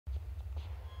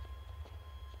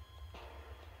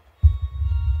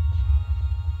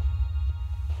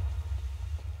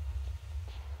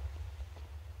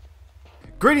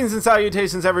Greetings and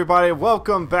salutations, everybody.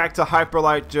 Welcome back to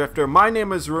Hyperlight Drifter. My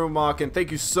name is Runemock, and thank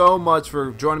you so much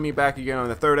for joining me back again on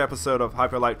the third episode of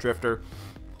Hyperlight Drifter.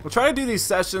 We'll try to do these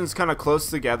sessions kind of close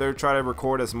together, try to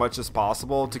record as much as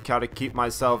possible to kind of keep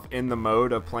myself in the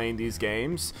mode of playing these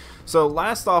games. So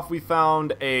last off, we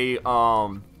found a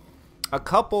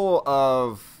couple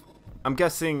of, I'm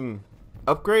guessing,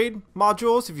 upgrade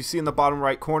modules. If you see in the bottom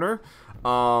right corner,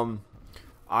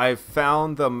 I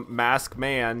found the masked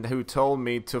man who told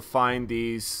me to find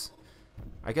these,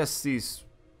 I guess these,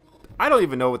 I don't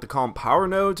even know what to call them, power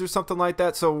nodes or something like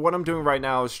that. So what I'm doing right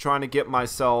now is trying to get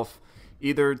myself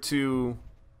either to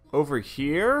over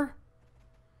here.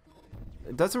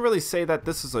 It doesn't really say that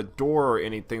this is a door or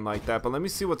anything like that, but let me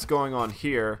see what's going on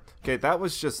here. Okay, that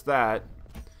was just that.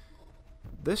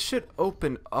 This should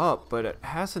open up, but it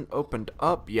hasn't opened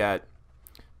up yet.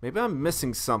 Maybe I'm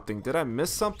missing something. Did I miss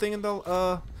something in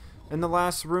the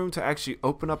last room to actually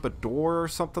open up a door or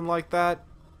something like that?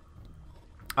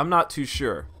 I'm not too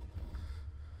sure.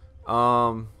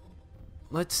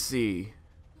 Let's see.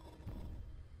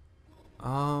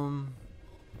 There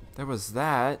was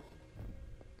that.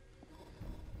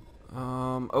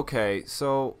 Okay,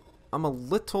 so I'm a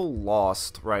little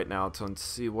lost right now to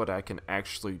see what I can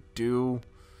actually do.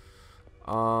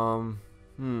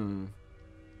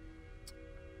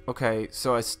 Okay,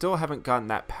 so I still haven't gotten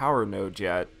that power node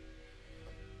yet.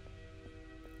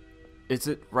 Is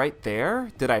it right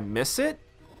there? Did I miss it?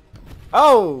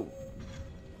 Oh!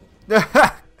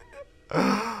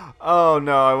 Oh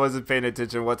no, I wasn't paying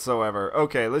attention whatsoever.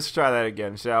 Okay, let's try that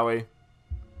again, shall we?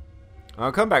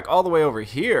 I'll come back all the way over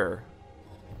here.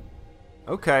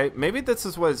 Okay, maybe this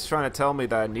is what it's trying to tell me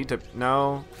that I need to...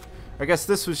 No. I guess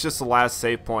this was just the last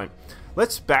save point.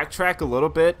 Let's backtrack a little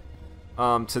bit.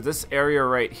 To this area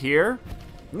right here.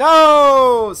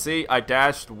 No! See, I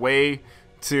dashed way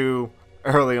too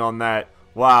early on that.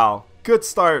 Wow. Good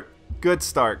start. Good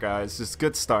start, guys. Just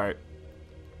good start.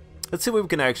 Let's see what we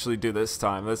can actually do this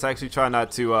time. Let's actually try not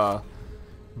to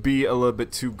be a little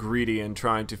bit too greedy and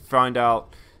trying to find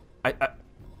out.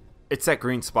 It's that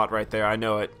green spot right there. I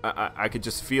know it. I could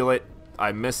just feel it.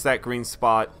 I missed that green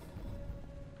spot.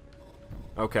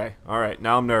 Okay. Alright.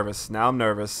 Now I'm nervous. Now I'm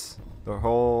nervous. The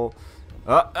whole...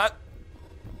 No,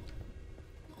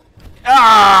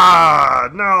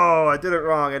 I did it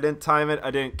wrong. I didn't time it. I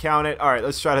didn't count it. Alright,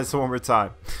 let's try this one more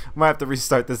time. I might have to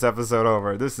restart this episode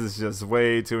over. This is just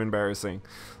way too embarrassing.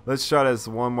 Let's try this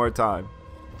one more time.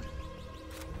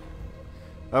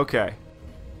 Okay.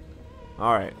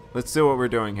 Alright, let's do what we're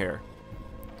doing here.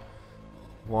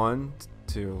 1,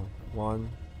 2, 1,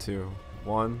 2,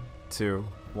 1, 2,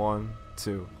 1,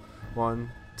 2,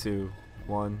 1, 2,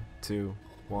 1, 2,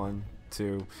 1,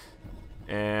 2,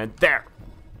 and there,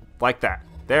 like that.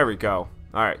 There we go.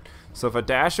 Alright, so if I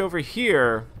dash over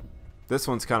here, this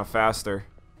one's kind of faster,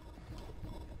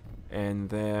 and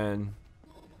then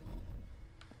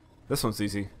this one's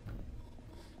easy,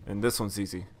 and this one's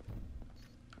easy.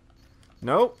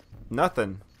 Nope,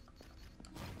 nothing.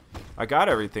 I got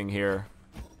everything here.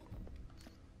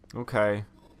 Okay.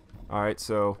 Alright,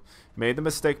 so made the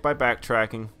mistake by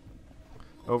backtracking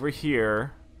over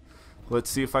here. Let's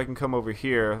see if I can come over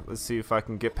here. Let's see if I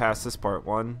can get past this part.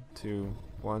 1, 2,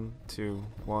 1, 2,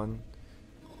 1.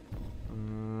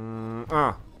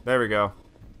 There we go.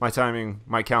 My timing,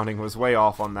 my counting was way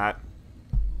off on that.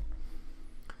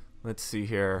 Let's see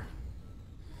here.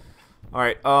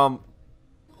 Alright,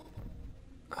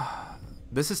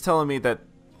 this is telling me that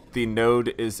the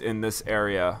node is in this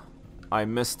area. I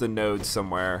missed the node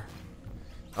somewhere.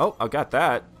 Oh, I got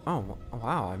that. Oh,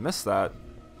 wow, I missed that.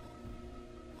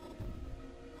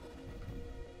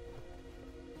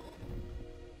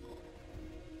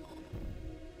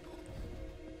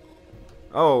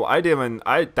 Oh,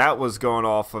 that was going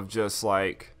off of just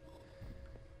like,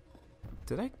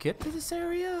 did I get to this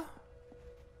area?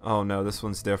 Oh no, this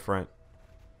one's different.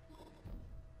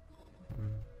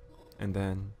 And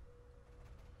then,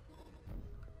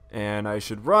 and I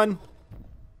should run.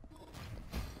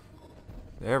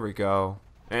 There we go.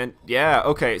 And yeah,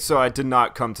 okay, so I did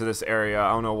not come to this area. I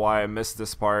don't know why I missed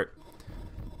this part.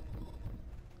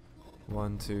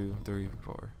 1, 2, 3,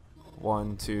 4.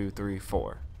 1, 2, 3,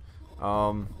 4.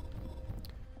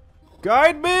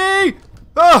 Guide me!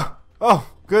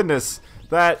 Oh goodness,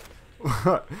 that.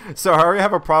 So I already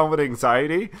have a problem with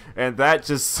anxiety, and that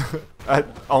just, I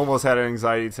almost had an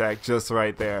anxiety attack just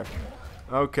right there.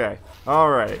 Okay,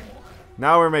 all right,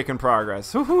 now we're making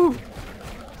progress. Woohoo!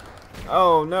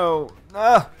 Oh no,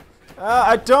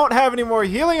 I don't have any more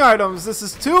healing items. This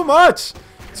is too much.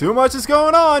 Too much is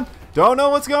going on. Don't know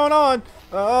what's going on.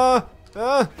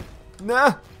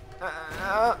 Nah.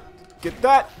 Get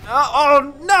that.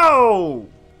 Oh, no!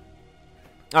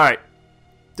 Alright.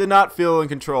 Did not feel in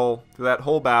control through that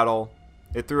whole battle.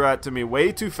 It threw out to me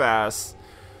way too fast.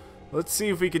 Let's see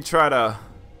if we can try to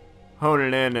hone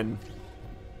it in and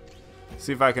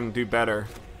see if I can do better.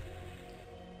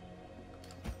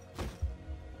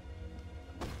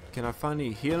 Can I find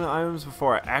any healing items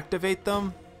before I activate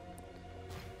them?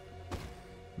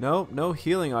 Nope, no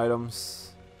healing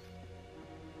items.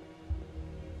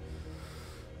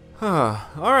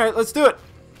 Alright, let's do it.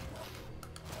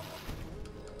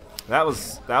 That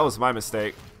was my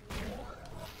mistake.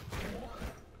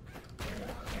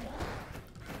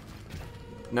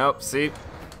 Nope, see?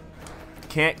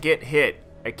 Can't get hit.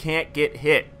 I can't get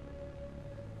hit.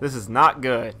 This is not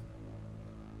good.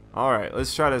 Alright,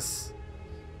 let's try this.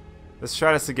 Let's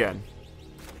try this again.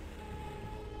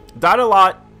 Died a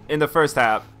lot in the first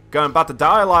half. About to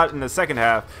die a lot in the second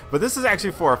half. But this is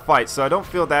actually for a fight, so I don't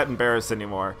feel that embarrassed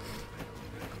anymore.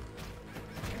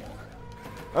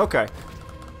 Okay.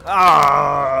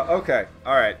 Okay.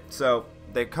 Alright, so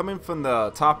they're coming from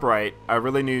the top right. I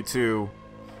really need to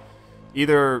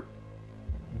either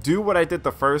do what I did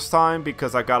the first time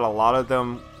because I got a lot of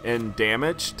them in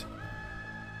damaged.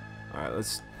 Alright,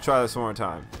 let's try this one more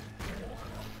time.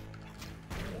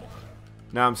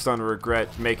 Now I'm starting to regret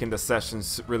making the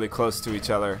sessions really close to each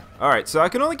other. Alright, so I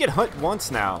can only get hit once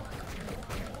now.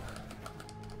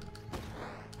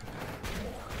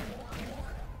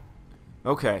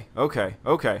 Okay, okay,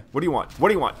 okay. What do you want? What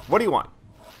do you want? What do you want?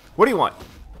 What do you want?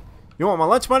 You want my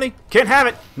lunch money? Can't have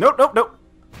it! Nope, nope, nope!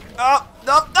 No,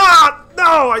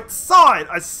 no! I saw it!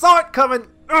 I saw it coming!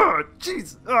 Oh,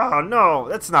 jeez! Oh, no!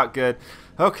 That's not good.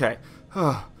 Okay.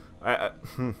 I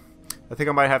think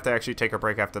I might have to actually take a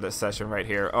break after this session right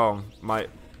here. Oh,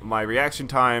 my reaction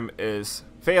time is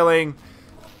failing,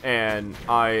 and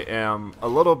I am a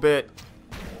little bit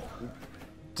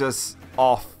just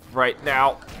off right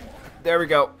now. There we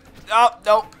go. Oh,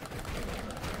 no.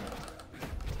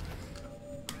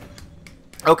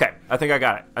 Okay, I think I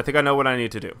got it. I think I know what I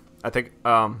need to do. I think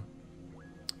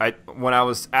when I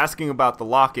was asking about the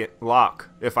lock,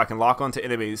 if I can lock onto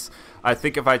enemies, I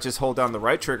think if I just hold down the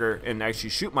right trigger and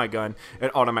actually shoot my gun, it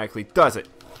automatically does it.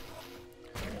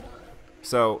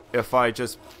 So if I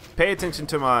just pay attention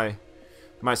to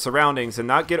my surroundings and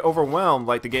not get overwhelmed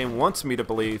like the game wants me to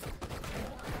believe.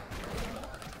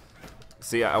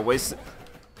 See, I wasted.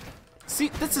 See,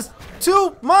 this is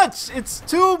too much. It's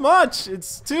too much.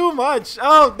 It's too much.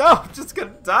 Oh no, I'm just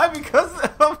gonna die because.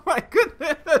 Oh my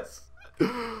goodness.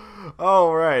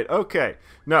 All right. Okay.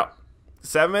 No.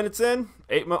 7 minutes in.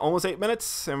 Almost 8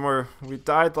 minutes, and we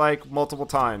died like multiple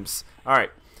times. All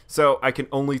right. So I can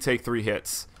only take 3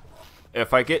 hits.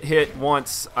 If I get hit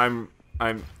once, I'm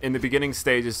in the beginning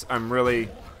stages. I'm really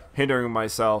hindering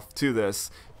myself to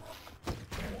this,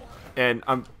 and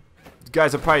you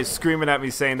guys are probably screaming at me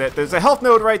saying that there's a health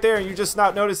node right there and you're just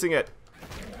not noticing it.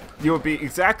 You would be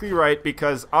exactly right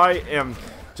because I am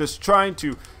just trying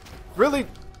to really.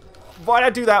 Why'd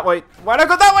I do that way? Why'd I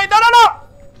go that way? No,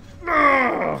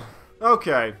 no, no!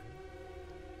 Okay.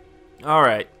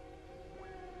 Alright.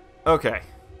 Okay.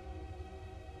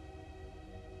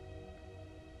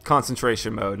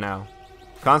 Concentration mode now.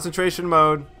 Concentration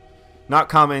mode. Not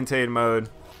commentating mode.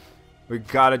 We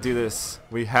gotta do this.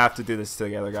 We have to do this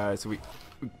together, guys. We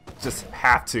just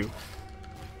have to.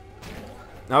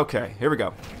 Okay, here we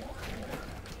go.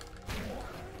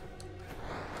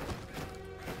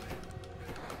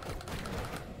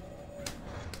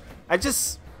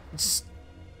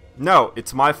 No,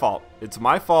 it's my fault. It's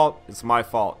my fault. It's my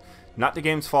fault. Not the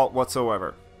game's fault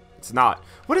whatsoever. It's not.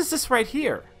 What is this right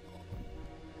here?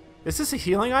 Is this a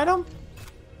healing item?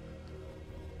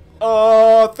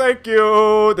 Oh, thank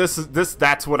you.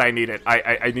 That's what I needed.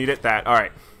 I needed that. All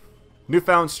right.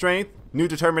 Newfound strength, new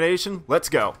determination. Let's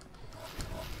go.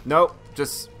 Nope.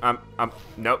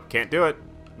 Nope. Can't do it.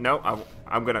 No.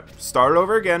 I'm gonna start it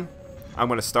over again. I'm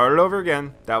gonna start it over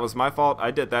again. That was my fault.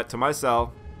 I did that to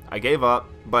myself. I gave up,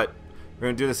 but we're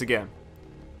gonna do this again.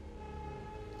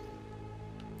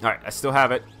 All right. I still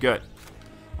have it. Good.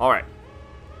 All right.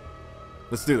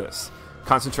 Let's do this.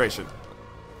 Concentration.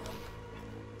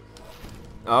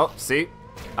 Oh, see?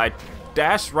 I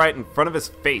dashed right in front of his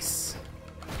face.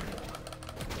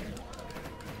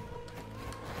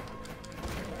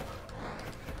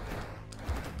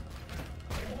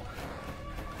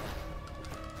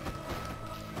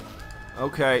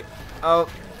 Okay. Oh,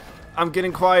 I'm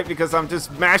getting quiet because I'm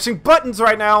just mashing buttons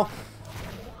right now.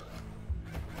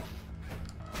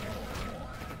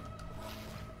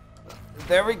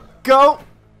 There we go.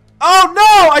 Oh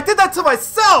no! I did that to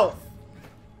myself!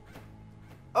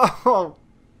 Oh.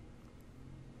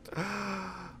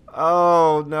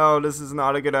 Oh no, this is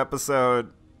not a good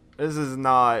episode. This is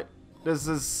not. This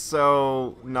is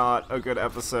so not a good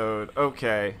episode.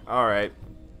 Okay, alright.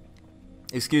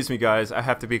 Excuse me, guys. I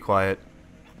have to be quiet.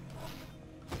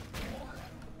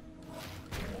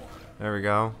 There we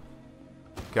go.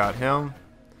 Got him.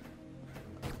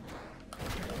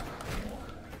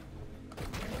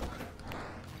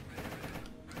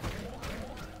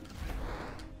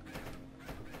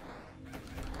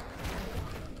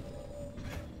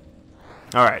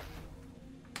 Alright.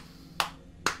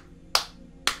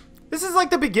 This is like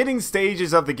the beginning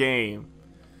stages of the game.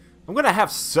 I'm gonna have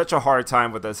such a hard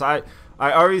time with this. I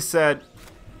already said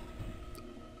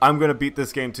I'm gonna beat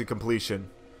this game to completion.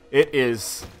 It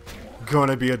is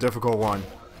gonna be a difficult one.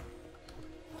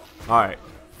 Alright.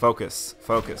 Focus.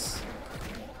 Focus.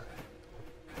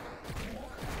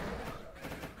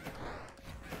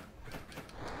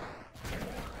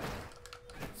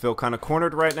 Feel kind of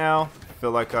cornered right now.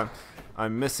 Feel like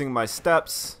I'm missing my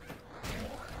steps.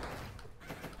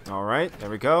 Alright, there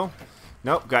we go.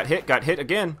 Nope, got hit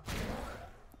again.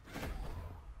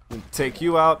 Take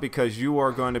you out because you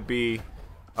are going to be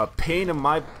a pain in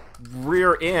my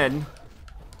rear end.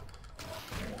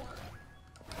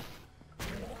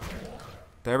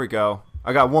 There we go.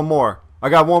 I got one more. I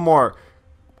got one more.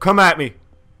 Come at me.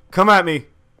 Come at me.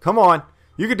 Come on.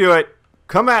 You can do it.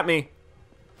 Come at me.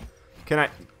 Can I...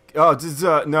 Oh,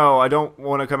 no, I don't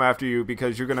want to come after you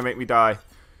because you're going to make me die.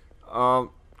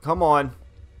 Come on.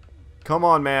 Come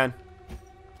on, man.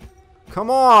 Come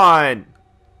on.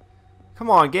 Come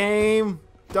on, game.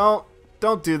 Don't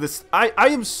do this. I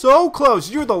am so close.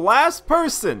 You're the last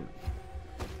person.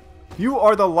 You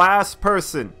are the last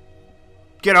person.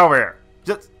 Get over here.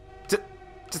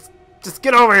 Just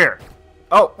get over here.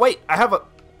 Oh, wait. I have a...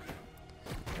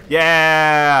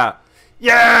 Yeah.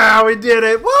 Yeah, we did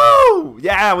it! Woo!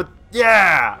 Yeah,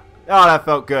 yeah! Oh, that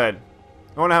felt good.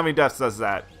 I wonder how many deaths does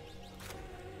that.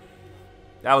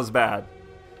 That was bad.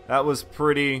 That was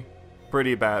pretty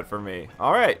bad for me.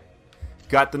 Alright.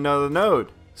 Got another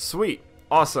node. Sweet.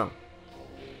 Awesome.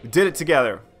 We did it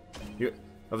together. I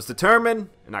was determined,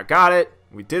 and I got it.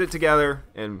 We did it together,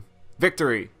 and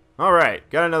victory. Alright.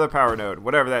 Got another power node,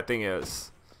 whatever that thing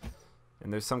is.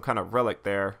 And there's some kind of relic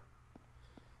there.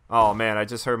 Oh man, I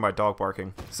just heard my dog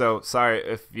barking. So sorry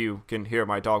if you can hear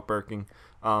my dog barking.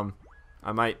 I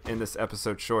might end this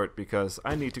episode short because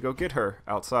I need to go get her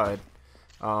outside.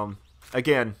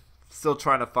 Again, still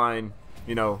trying to find,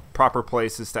 you know, proper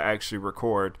places to actually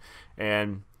record.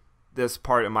 And this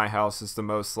part of my house is the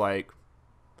most like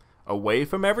away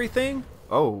from everything.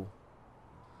 Oh.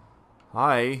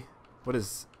 Hi. What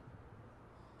is...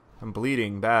 I'm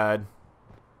bleeding bad.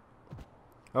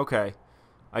 Okay.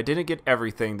 I didn't get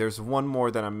everything. There's one more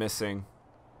that I'm missing.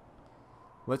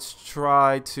 Let's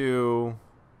try to...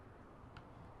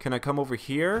 Can I come over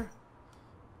here?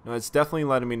 No, it's definitely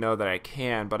letting me know that I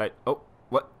can, but I... Oh,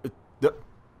 what?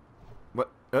 What?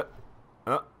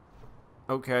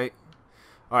 Okay.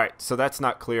 Alright, so that's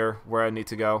not clear where I need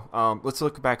to go. Let's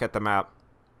look back at the map.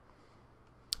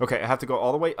 Okay, I have to go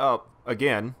all the way up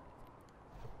again.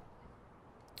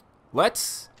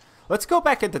 Let's go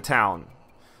back into town.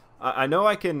 I know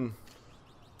I can...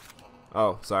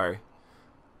 Oh, sorry.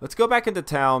 Let's go back into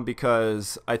town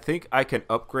because I think I can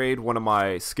upgrade one of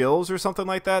my skills or something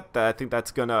like that. I think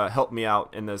that's going to help me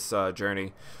out in this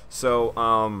journey. So,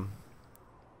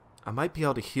 I might be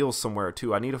able to heal somewhere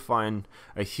too. I need to find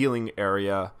a healing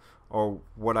area or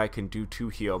what I can do to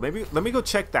heal. Maybe let me go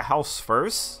check the house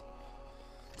first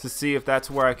to see if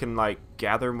that's where I can like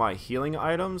gather my healing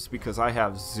items because I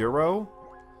have 0.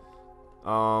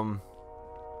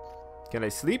 Can I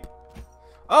sleep?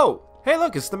 Oh, hey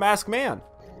look, it's the masked man.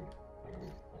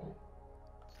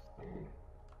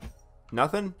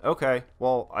 Nothing? Okay.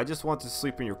 Well, I just want to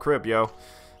sleep in your crib, yo.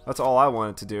 That's all I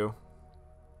wanted to do.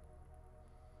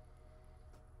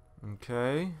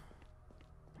 Okay.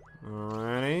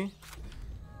 Alrighty.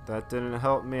 That didn't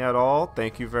help me at all.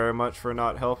 Thank you very much for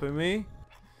not helping me.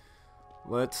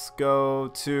 Let's go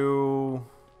to...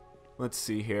 Let's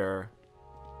see here.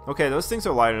 Okay, those things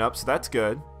are lighting up, so that's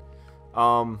good.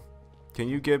 Can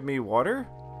you give me water?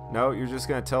 No, you're just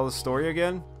gonna tell the story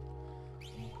again?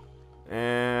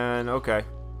 And okay,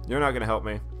 you're not gonna help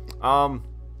me. I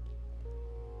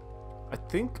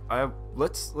think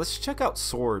let's check out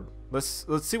sword. Let's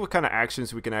see what kind of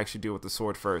actions we can actually do with the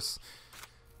sword first.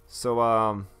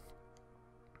 So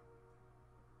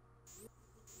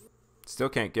still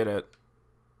can't get it.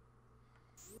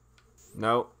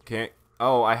 No, can't.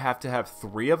 Oh, I have to have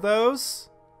 3 of those?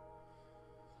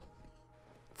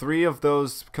 3 of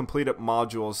those completed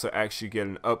modules to actually get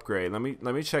an upgrade. Let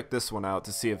me check this one out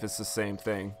to see if it's the same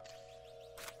thing.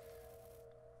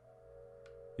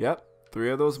 Yep,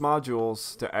 3 of those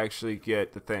modules to actually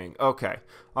get the thing. Okay,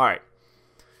 alright.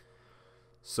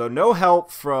 So no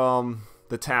help from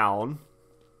the town.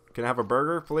 Can I have a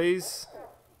burger, please?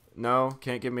 No,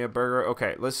 can't give me a burger.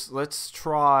 Okay, let's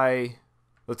try.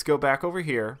 Let's go back over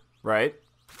here, right?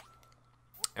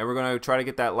 And we're gonna try to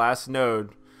get that last node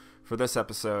for this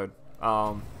episode.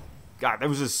 God, there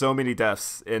was just so many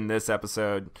deaths in this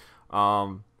episode.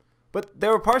 But they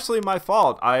were partially my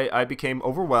fault. I became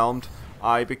overwhelmed.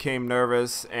 I became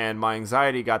nervous, and my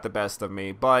anxiety got the best of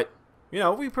me. But you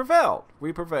know, we prevailed.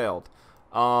 We prevailed.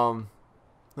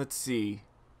 Let's see.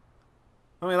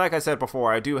 I mean, like I said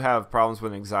before, I do have problems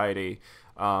with anxiety,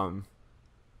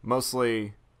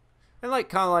 mostly, and like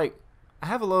kind of like I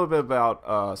have a little bit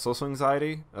about social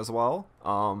anxiety as well.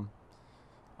 I'm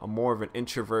more of an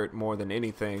introvert more than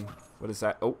anything. What is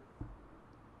that? Oh,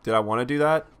 did I want to do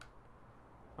that?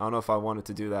 I don't know if I wanted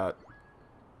to do that.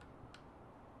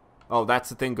 Oh, that's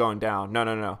the thing going down. No,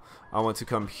 no, no. I want to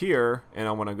come here and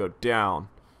I want to go down.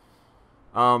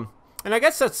 And I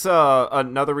guess that's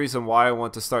another reason why I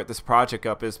want to start this project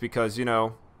up is because, you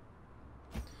know,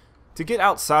 to get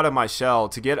outside of my shell,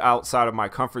 to get outside of my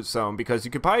comfort zone, because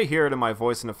you could probably hear it in my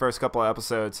voice in the first couple of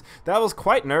episodes, that I was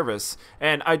quite nervous.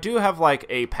 And I do have, like,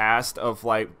 a past of,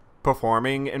 like,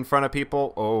 performing in front of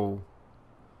people. Oh.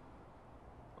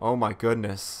 Oh my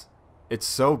goodness. It's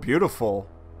so beautiful.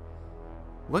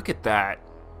 Look at that.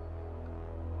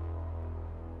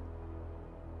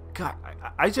 God,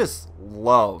 I just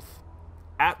love,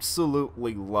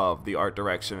 absolutely love the art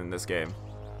direction in this game.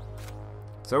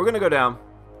 So we're going to go down.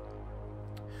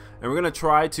 And we're going to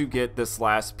try to get this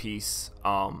last piece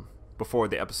before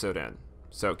the episode ends.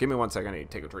 So give me 1 second. I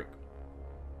need to take a drink.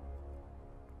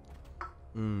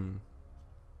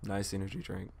 Nice energy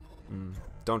drink.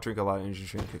 Don't drink a lot of energy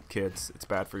drink, kids. It's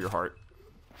bad for your heart.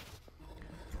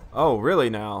 Oh, really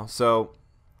now? So...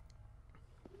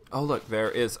 Oh, look,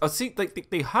 there is... Oh, see, like,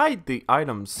 they hide the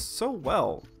items so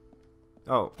well.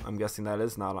 Oh, I'm guessing that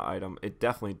is not an item. It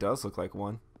definitely does look like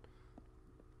one.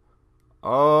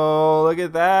 Oh, look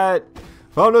at that.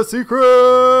 Found a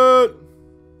secret!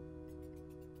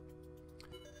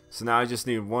 So now I just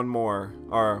need one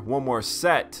more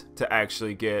set to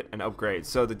actually get an upgrade.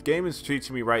 So the game is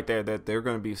teaching me right there that there are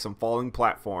going to be some falling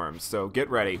platforms. So get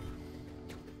ready.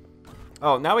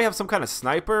 Oh, now we have some kind of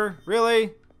sniper?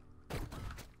 Really?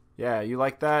 Yeah, you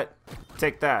like that?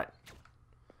 Take that.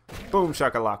 Boom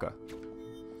shakalaka.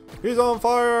 He's on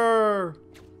fire!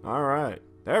 Alright.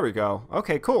 There we go.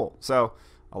 Okay, cool. So,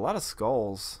 a lot of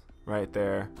skulls right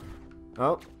there.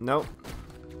 Oh, nope.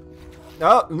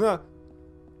 Oh, no.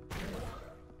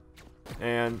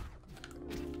 And...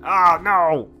 Ah,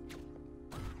 no!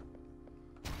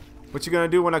 What you gonna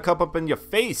do when I come up in your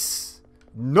face?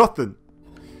 Nothing.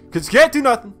 Because you can't do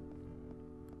nothing.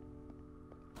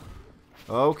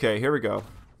 Okay, here we go.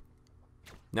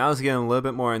 Now it's getting a little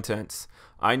bit more intense.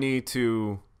 I need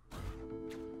to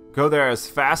go there as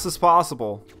fast as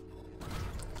possible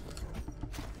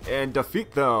and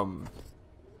defeat them.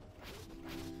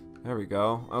 There we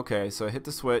go. Okay, so I hit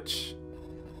the switch.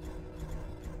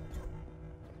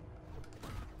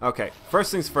 Okay,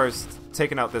 first things first,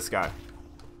 taking out this guy.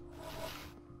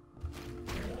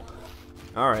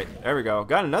 Alright, there we go.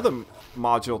 Got another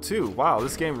module too. Wow,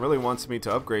 this game really wants me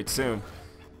to upgrade soon.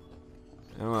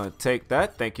 I'm gonna take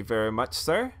that. Thank you very much,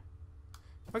 sir.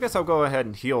 I guess I'll go ahead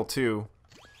and heal too.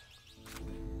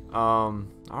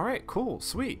 Alright, cool,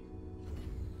 sweet.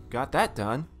 Got that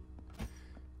done. I'm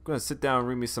gonna sit down and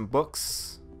read me some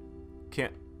books.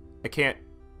 I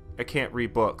can't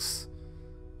read books.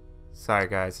 Sorry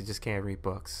guys, I just can't read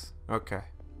books. Okay.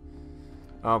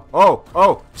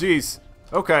 Oh, jeez.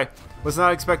 Okay. Was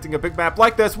not expecting a big map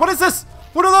like this. What is this?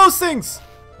 What are those things?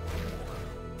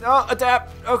 Oh,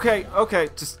 adapt. Okay, okay.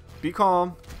 Just be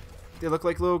calm. They look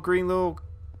like little green little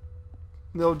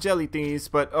jelly thingies,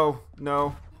 but oh,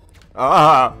 no.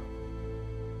 Ah!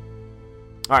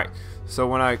 Alright. So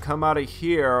when I come out of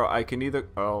here, I can either...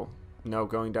 Oh, no.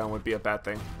 Going down would be a bad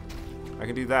thing. I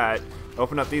can do that.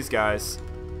 Open up these guys.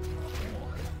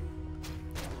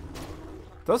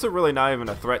 Those are really not even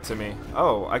a threat to me.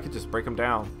 Oh, I could just break them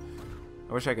down.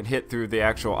 I wish I could hit through the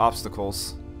actual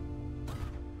obstacles.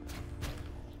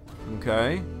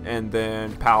 Okay, and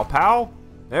then pow pow.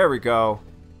 There we go.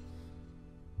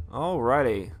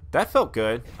 Alrighty. That felt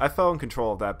good. I felt in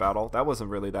control of that battle. That wasn't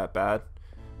really that bad.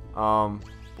 But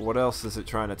what else is it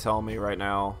trying to tell me right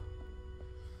now?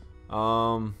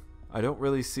 I don't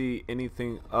really see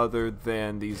anything other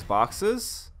than these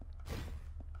boxes.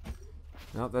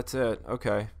 No, that's it.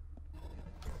 Okay.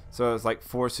 So it's like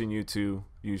forcing you to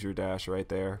use your dash right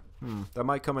there. That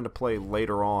might come into play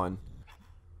later on.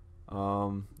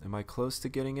 Am I close to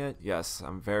getting it? Yes,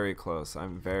 I'm very close.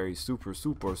 I'm very super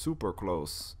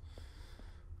close.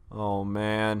 Oh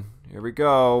man, here we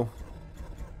go.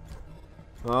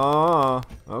 Oh,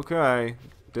 okay.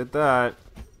 Did that.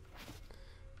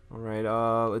 Alright,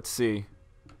 let's see.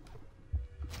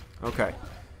 Okay.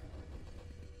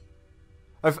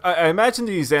 I imagine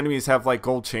these enemies have like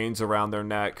gold chains around their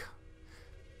neck,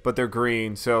 but they're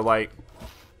green, so like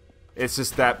it's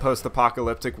just that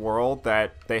post-apocalyptic world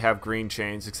that they have green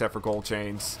chains except for gold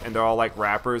chains, and they're all like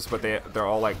rappers, but they're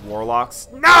all like warlocks.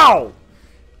 No!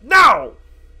 No!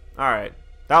 Alright,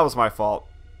 that was my fault.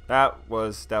 That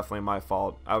was definitely my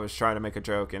fault. I was trying to make a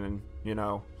joke, and you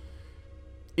know,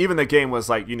 even the game was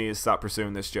like, you need to stop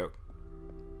pursuing this joke.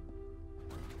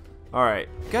 Alright,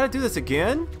 gotta do this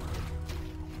again?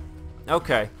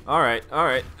 Okay, alright.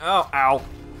 Oh, ow.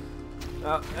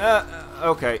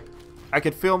 Okay. I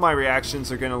could feel my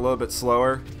reactions are getting a little bit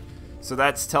slower. So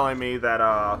that's telling me that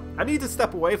I need to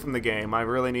step away from the game. I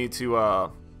really need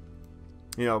to,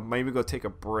 you know, maybe go take a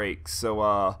break. So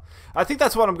I think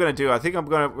that's what I'm going to do. I think I'm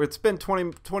going to... It's been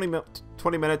 20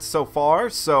 minutes so far.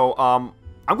 So I'm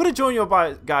going to join you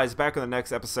guys back in the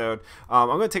next episode. I'm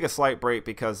going to take a slight break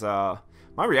because...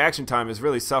 my reaction time is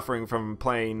really suffering from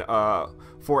playing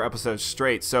 4 episodes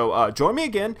straight. So join me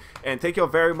again, and thank you all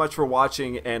very much for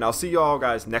watching, and I'll see you all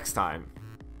guys next time.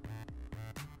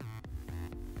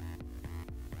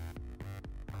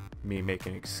 Me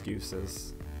making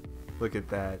excuses. Look at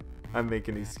that. I'm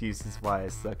making excuses why I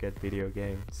suck at video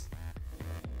games.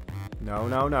 No.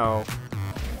 No!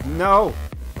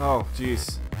 Oh,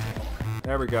 jeez.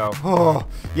 There we go. Oh,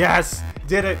 yes!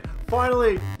 Did it!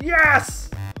 Finally! Yes!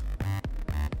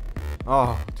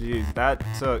 Oh, geez, that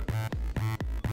took